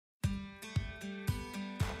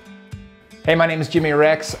Hey, my name is Jimmy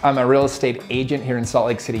Rex. I'm a real estate agent here in Salt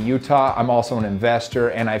Lake City, Utah. I'm also an investor,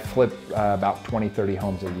 and I flip about 20, 30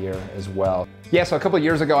 homes a year as well. Yeah, so a couple of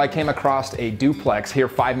years ago, I came across a duplex here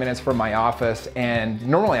 5 minutes from my office, and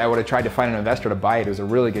normally I would have tried to find an investor to buy it. It was a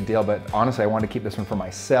really good deal, but honestly, I wanted to keep this one for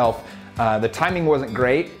myself. The timing wasn't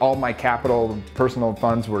great. All my capital, personal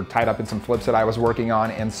funds were tied up in some flips that I was working on,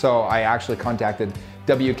 and so I actually contacted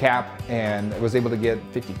WCAP and was able to get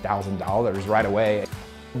 $50,000 right away.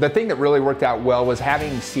 The thing that really worked out well was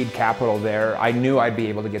having seed capital there. I knew I'd be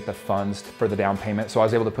able to get the funds for the down payment, so I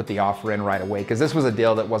was able to put the offer in right away because this was a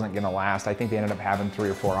deal that wasn't going to last. I think they ended up having 3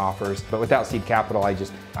 or 4 offers, but without seed capital, I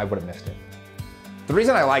would have missed it. The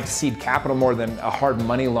reason I like seed capital more than a hard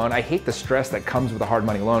money loan, I hate the stress that comes with a hard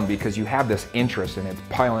money loan because you have this interest and it's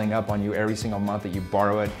piling up on you every single month that you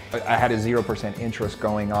borrow it. I had a 0% interest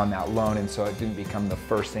going on that loan, and so it didn't become the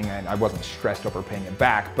first thing. I wasn't stressed over paying it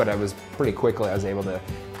back, but I was pretty quickly, I was able to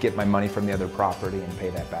get my money from the other property and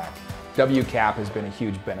pay that back. WCAP has been a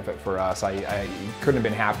huge benefit for us. I couldn't have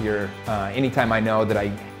been happier. Anytime I know that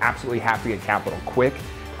I absolutely have to get capital quick,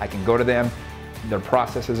 I can go to them. Their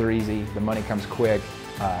processes are easy, the money comes quick,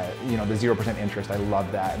 the 0% interest, I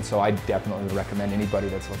love that. And so I definitely would recommend anybody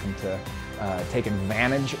that's looking to take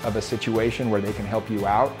advantage of a situation where they can help you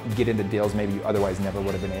out, get into deals maybe you otherwise never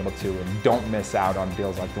would have been able to, and don't miss out on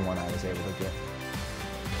deals like the one I was able to get.